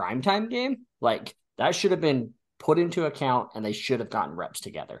night primetime game. Like that should have been put into account and they should have gotten reps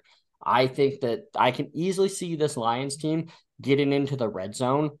together. I think that I can easily see this Lions team getting into the red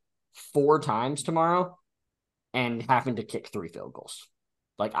zone 4 times tomorrow and having to kick 3 field goals.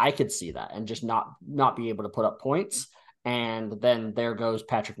 Like I could see that and just not be able to put up points. And then there goes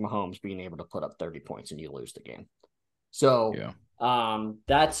Patrick Mahomes being able to put up 30 points and you lose the game. So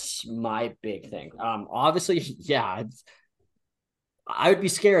that's my big thing. Obviously, I would be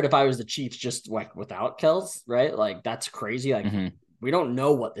scared if I was the Chiefs just like without Kels, right? Like that's crazy. Like Mm-hmm. we don't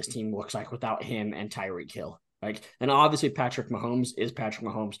know what this team looks like without him and Tyreek Hill. Like, and obviously Patrick Mahomes is Patrick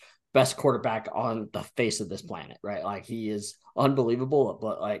Mahomes, best quarterback on the face of this planet, right? Like he is unbelievable,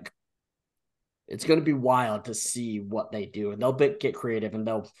 but like it's going to be wild to see what they do, and they'll get creative and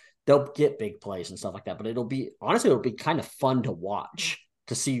they'll get big plays and stuff like that. But it'll be kind of fun to watch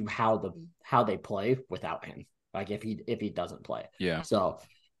to see how they play without him. Like if he doesn't play, Yeah. So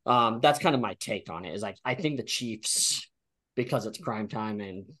that's kind of my take on it. Is like I think the Chiefs, because it's prime time,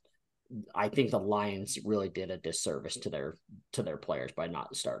 and I think the Lions really did a disservice to their players by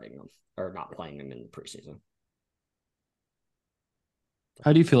not starting them or not playing them in the preseason.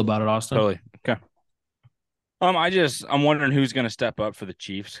 How do you feel about it, Austin? Totally. Okay. I'm wondering who's going to step up for the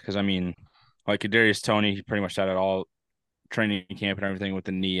Chiefs because I mean, like Kadarius Toney, he pretty much had it all training camp and everything with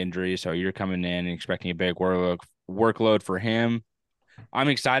the knee injury. So you're coming in and expecting a big workload for him. I'm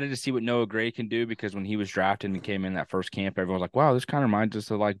excited to see what Noah Gray can do because when he was drafted and came in that first camp, everyone was like, wow, this kind of reminds us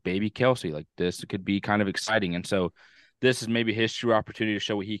of like baby Kelsey. Like this could be kind of exciting. And so this is maybe his true opportunity to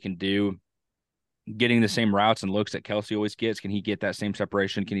show what he can do. Getting the same routes and looks that Kelsey always gets. Can he get that same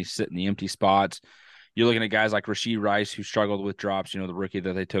separation? Can he sit in the empty spots? You're looking at guys like Rashee Rice, who struggled with drops, the rookie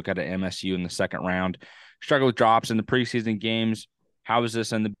that they took out of MSU in the second round, struggled with drops in the preseason games. How is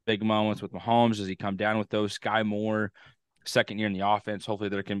this in the big moments with Mahomes? Does he come down with those? Sky Moore, second year in the offense.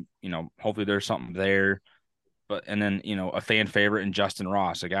 Hopefully hopefully there's something there. And then, a fan favorite in Justin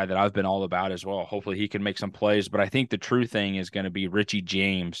Ross, a guy that I've been all about as well. Hopefully he can make some plays. But I think the true thing is going to be Richie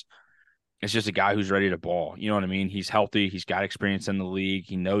James. It's just a guy who's ready to ball. You know what I mean? He's healthy. He's got experience in the league.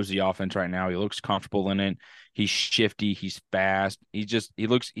 He knows the offense right now. He looks comfortable in it. He's shifty. He's fast. He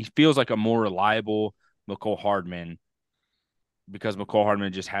feels like a more reliable McCole Hardman because McCole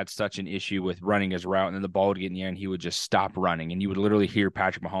Hardman just had such an issue with running his route and then the ball would get in the air and he would just stop running. And you would literally hear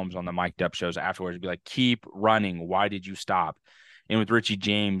Patrick Mahomes on the mic'd up shows afterwards be like, keep running. Why did you stop? And with Richie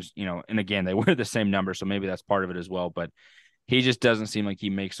James, and again, they wear the same number, so maybe that's part of it as well. But he just doesn't seem like he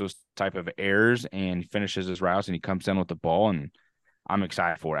makes those type of errors and finishes his routes and he comes down with the ball. And I'm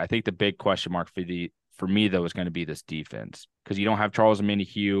excited for it. I think the big question mark for me, though, is going to be this defense because you don't have Charles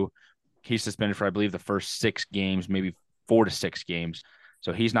Omenihu. He's suspended for, I believe, the first 6 games, maybe 4 to 6 games.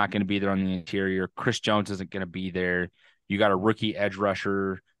 So he's not going to be there on the interior. Chris Jones isn't going to be there. You got a rookie edge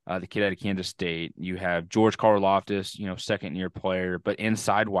rusher, the kid out of Kansas State. You have George Karlaftis, second-year player. But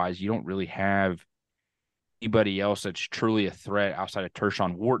inside-wise, you don't really have anybody else that's truly a threat outside of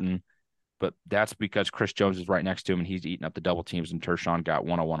Tershawn Wharton. But that's because Chris Jones is right next to him and he's eating up the double teams and Tershawn got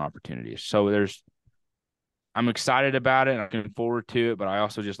one-on-one opportunities. So I'm excited about it. I'm looking forward to it, but I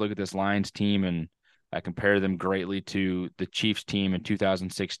also just look at this Lions team and I compare them greatly to the Chiefs team in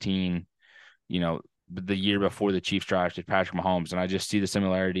 2016, the year before the Chiefs drafted Patrick Mahomes. And I just see the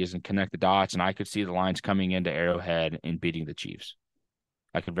similarities and connect the dots. And I could see the Lions coming into Arrowhead and beating the Chiefs.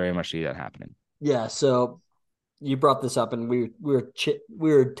 I could very much see that happening. Yeah. So you brought this up and we were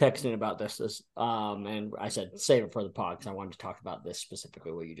texting about this, and I said, save it for the pod because I wanted to talk about this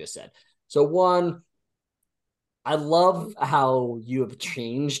specifically, what you just said. So one, I love how you have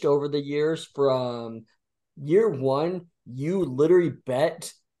changed over the years. From year one, you literally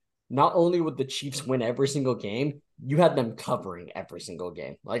bet not only would the Chiefs win every single game, you had them covering every single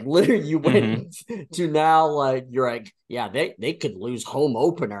game. Like literally you went to now, like you're like, yeah, they could lose home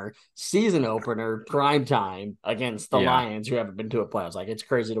opener, season opener, prime time against the Lions who haven't been to a playoffs. Like it's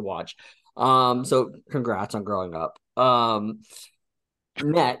crazy to watch. So congrats on growing up.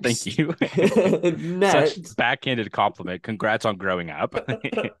 Next. Thank you. Next. Such backhanded compliment. Congrats on growing up.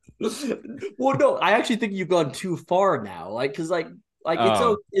 Well, no, I actually think you've gone too far now. Like, cause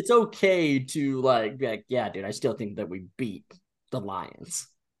it's okay to be like, yeah, dude, I still think that we beat the Lions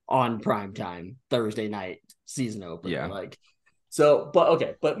on primetime Thursday night season opener.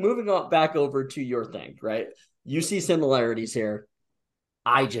 Yeah. But moving on back over to your thing, right? You see similarities here.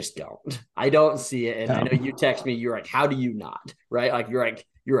 I just don't. I don't see it. And I know you text me, you're like, how do you not? Right? Like you're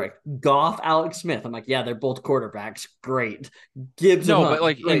like Goff, Alex Smith. I'm like, yeah, they're both quarterbacks. Great. Gibbs. No, but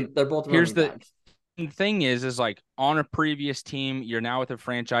like great. They're both here's running backs. The thing is like on a previous team, you're now with a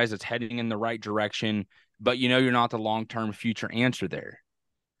franchise that's heading in the right direction, but you're not the long-term future answer there.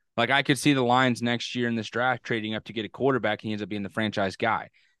 Like I could see the Lions next year in this draft trading up to get a quarterback. He ends up being the franchise guy.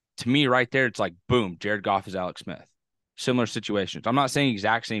 To me, right there, it's like, boom, Jared Goff is Alex Smith. Similar situations. I'm not saying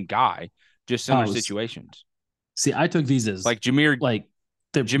exact same guy, just similar situations. See, I took these as like Jameer,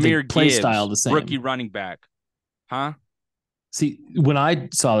 Jameer play Gibbs, style the same. Rookie running back. Huh? See, when I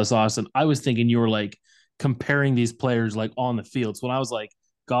saw this, Austin, I was thinking you were like comparing these players like on the field. So when I was like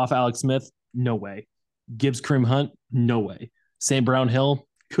Goff, Alex Smith, no way. Gibbs, Kareem Hunt, no way. St. Brown Hill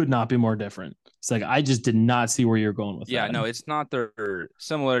could not be more different. It's like I just did not see where you're going with that. Yeah, no, it's not their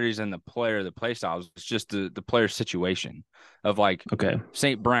similarities in the play styles. It's just the player situation of like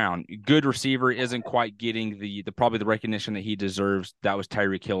St. Brown, good receiver, isn't quite getting the probably the recognition that he deserves. That was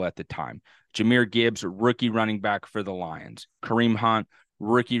Tyreek Hill at the time. Jahmyr Gibbs, rookie running back for the Lions. Kareem Hunt,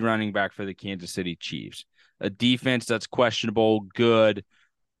 rookie running back for the Kansas City Chiefs. A defense that's questionable, good,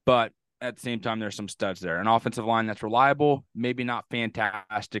 but at the same time, there's some studs there. An offensive line that's reliable, maybe not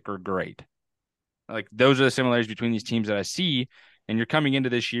fantastic or great. Like those are the similarities between these teams that I see. And you're coming into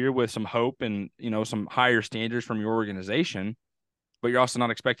this year with some hope and, some higher standards from your organization, but you're also not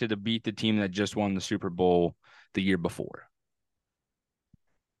expected to beat the team that just won the Super Bowl the year before.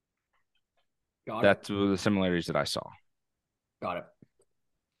 That's the similarities that I saw. Got it.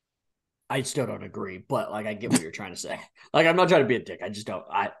 I still don't agree, but like I get what you're trying to say. Like I'm not trying to be a dick. I just don't.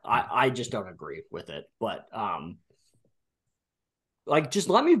 I just don't agree with it. But like just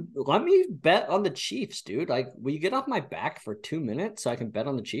let me bet on the Chiefs, dude. Like, will you get off my back for 2 minutes so I can bet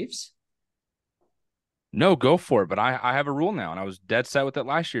on the Chiefs? No, go for it. But I have a rule now, and I was dead set with it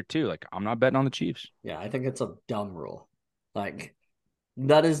last year too. Like I'm not betting on the Chiefs. Yeah, I think it's a dumb rule. Like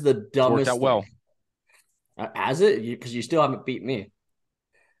that is the dumbest. It's worked out well. Has it? Because you still haven't beat me.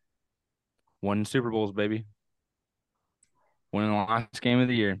 Won Super Bowls, baby. Winning the last game of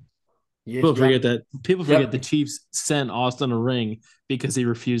the year. People forget the Chiefs sent Austin a ring because he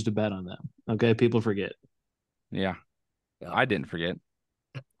refused to bet on them. Okay, people forget. Yeah. I didn't forget.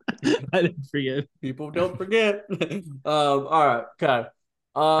 I didn't forget. People don't forget. All right, okay.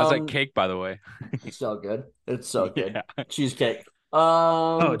 How's that cake, by the way? So good. It's so good. Yeah. Cheesecake.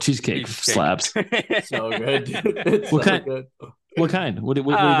 Cheesecake slaps. So good. It's what so kind? Good. What kind? What do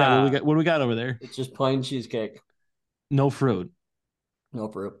we got? What do we got over there? It's just plain cheesecake. No fruit. No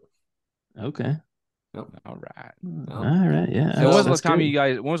fruit. Okay. Nope. All right. Nope. All right. Yeah. When was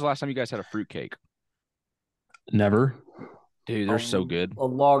the last time you guys had a fruitcake? Never. Dude, they're so good. A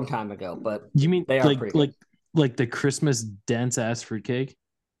long time ago, but you mean they are pretty good. like the Christmas dense ass fruitcake?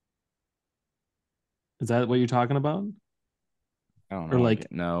 Is that what you're talking about? I don't know.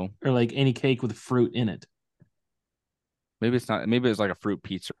 No. Or like any cake with fruit in it. Maybe it's not. Maybe it's like a fruit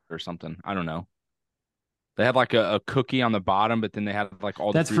pizza or something. I don't know. They had like a cookie on the bottom, but then they had like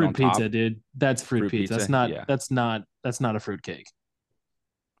all that's the fruit fruit on pizza, top. dude. That's fruit pizza. That's not a fruit cake.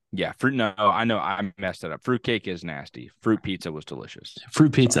 Yeah, fruit. No, I know I messed it up. Fruit cake is nasty. Fruit pizza was delicious.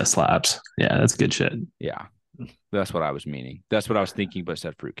 Fruit pizza slaps. Yeah, that's good shit. Yeah, that's what I was meaning. That's what I was thinking, but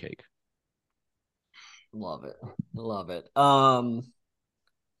said fruit cake. Love it.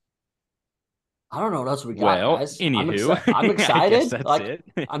 I don't know what else we got, guys. Anywho, I'm excited. that's like, it.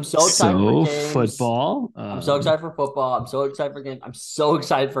 I'm so excited for games. Football. I'm so excited for football. I'm so excited for games. I'm so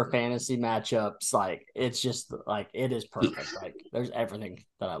excited for fantasy matchups. Like, it's just like it is perfect. Like, there's everything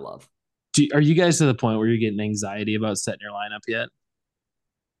that I love. Are you guys to the point where you're getting anxiety about setting your lineup yet?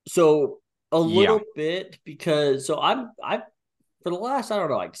 So a little bit because I've for the last, I don't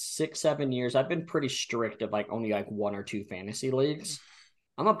know, like 6-7 years, I've been pretty strict of like only like 1 or 2 fantasy leagues.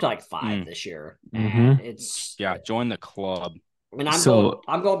 I'm up to like 5 this year, and it's join the club. And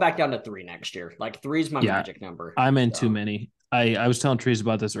I'm going back down to 3 next year. Like 3 is my magic number. I'm in too many. I was telling Teresa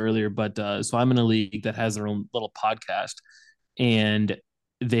about this earlier, but so I'm in a league that has their own little podcast, and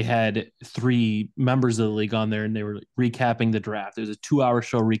they had 3 members of the league on there, and they were recapping the draft. It was a 2-hour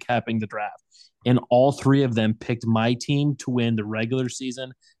show recapping the draft, and all 3 of them picked my team to win the regular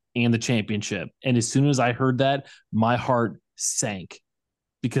season and the championship. And as soon as I heard that, my heart sank.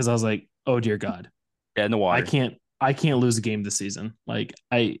 Because I was like, oh dear God. Yeah, in the water. I can't lose a game this season. Like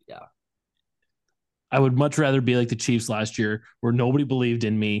I would much rather be like the Chiefs last year where nobody believed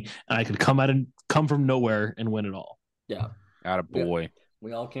in me and I could come from nowhere and win it all. Yeah. Attaboy.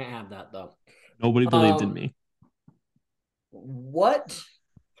 We all can't have that though. Nobody believed in me. What?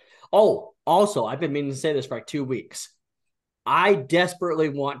 Oh, also, I've been meaning to say this for like 2 weeks. I desperately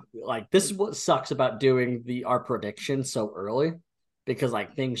want, like, this is what sucks about doing our predictions so early. Because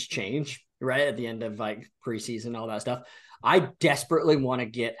like things change right at the end of like preseason, all that stuff. I desperately want to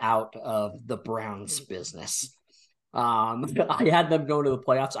get out of the Browns business. I had them going to the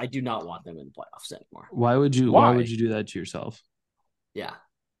playoffs. I do not want them in the playoffs anymore. Why would you do that to yourself? Yeah.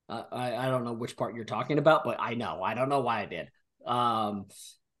 I don't know which part you're talking about, but I know. I don't know why I did.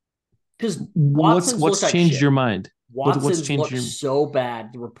 Because what's changed your mind? Watson's looks so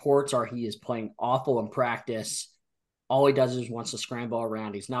bad. The reports are he is playing awful in practice. All he does is wants to scramble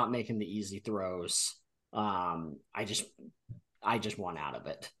around. He's not making the easy throws. I just want out of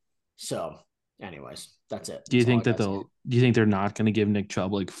it. So, anyways, that's it. Do you think they're not going to give Nick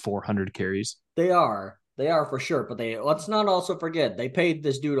Chubb like 400 carries? They are. They are for sure. But let's not also forget they paid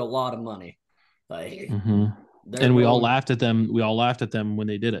this dude a lot of money. Like, and we all laughed at them. We all laughed at them when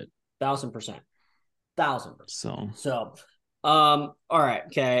they did it. 1,000%. So, all right,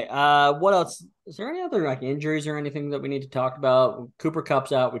 okay. What else? Is there any other like injuries or anything that we need to talk about? Cooper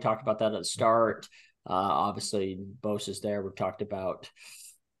Kupp's out. We talked about that at the start. Obviously, Bose is there. We've talked about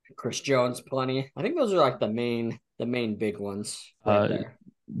Chris Jones plenty. I think those are like the main big ones right there.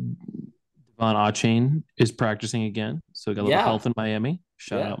 Devon Achane is practicing again, so got a little health in Miami.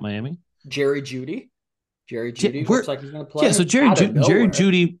 Shout out Miami. Jerry Jeudy looks like he's going to play. Yeah, so Jerry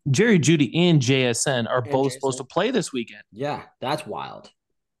Jeudy and JSN are both supposed to play this weekend. Yeah, that's wild.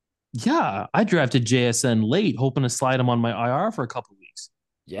 Yeah, I drafted JSN late, hoping to slide him on my IR for a couple of weeks.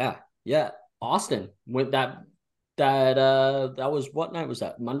 Yeah. Austin went that was what night was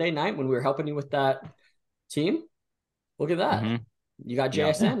that? Monday night when we were helping you with that team. Look at that. Mm-hmm. You got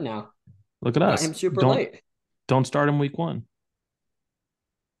JSN now. Look at us. Got him super late. Don't start him week 1.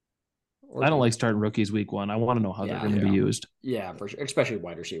 I don't like starting rookies week 1. I want to know how they're going to be used. Yeah, for sure, especially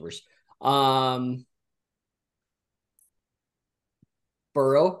wide receivers.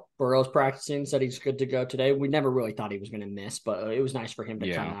 Burrow's practicing, said he's good to go today. We never really thought he was going to miss, but it was nice for him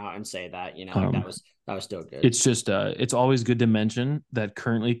to come out and say that. That was still good. It's just it's always good to mention that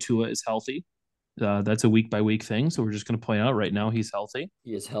currently Tua is healthy. That's a week by week thing, so we're just going to point out right now he's healthy.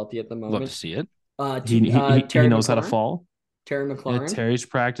 He is healthy at the moment. Love to see it. He knows how to fall. Terry McLaurin. Yeah, Terry's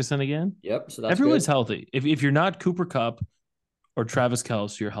practicing again. Yep. So that's everyone's good. Healthy. If you're not Cooper Kupp or Travis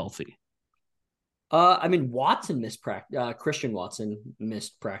Kelce, you're healthy. I mean, Watson missed practice. Christian Watson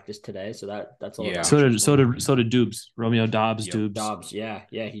missed practice today, so that's a little. So did Doubs. Romeo Doubs. Doubs. Doubs. Yeah,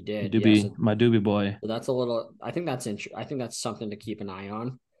 he did. My Doobie boy. So that's a little. I think that's something to keep an eye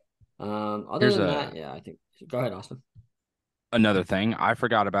on. Other than that, I think. Go ahead, Austin. Another thing, I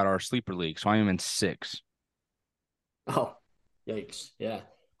forgot about our sleeper league, so I am in 6. Oh, yikes! Yeah.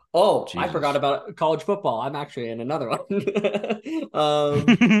 Oh, Jesus. I forgot about college football. I'm actually in another one.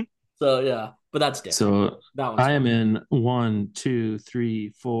 So yeah, but that's different. So I am in 1, 2, 3,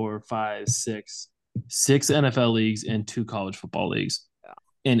 4, 5, 6 NFL leagues and 2 college football leagues,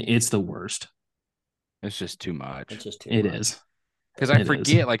 and it's the worst. It's just too much. It is because I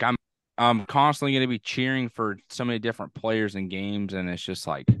forget. Like I'm constantly going to be cheering for so many different players and games, and it's just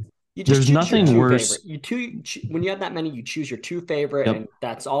like. There's nothing worse. When you have that many, you choose your 2 favorite, and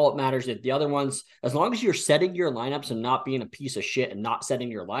that's all that matters. If the other ones, as long as you're setting your lineups and not being a piece of shit and not setting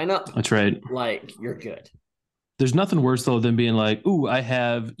your lineup, that's right. Like you're good. There's nothing worse though than being like, "Ooh, I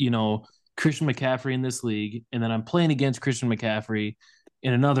have Christian McCaffrey in this league, and then I'm playing against Christian McCaffrey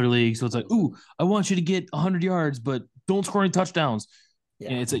in another league." So it's like, "Ooh, I want you to get 100 yards, but don't score any touchdowns." Yeah.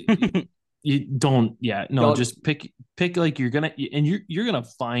 And it's like. You don't, just pick like you're gonna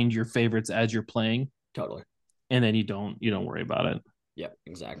find your favorites as you're playing. Totally. And then you don't worry about it. Yep,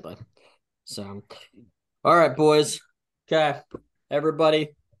 exactly. So, all right, boys. Okay, everybody,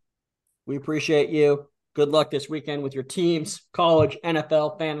 we appreciate you. Good luck this weekend with your teams, college,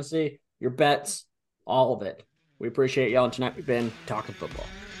 NFL, fantasy, your bets, all of it. We appreciate y'all. And tonight we've been talking football.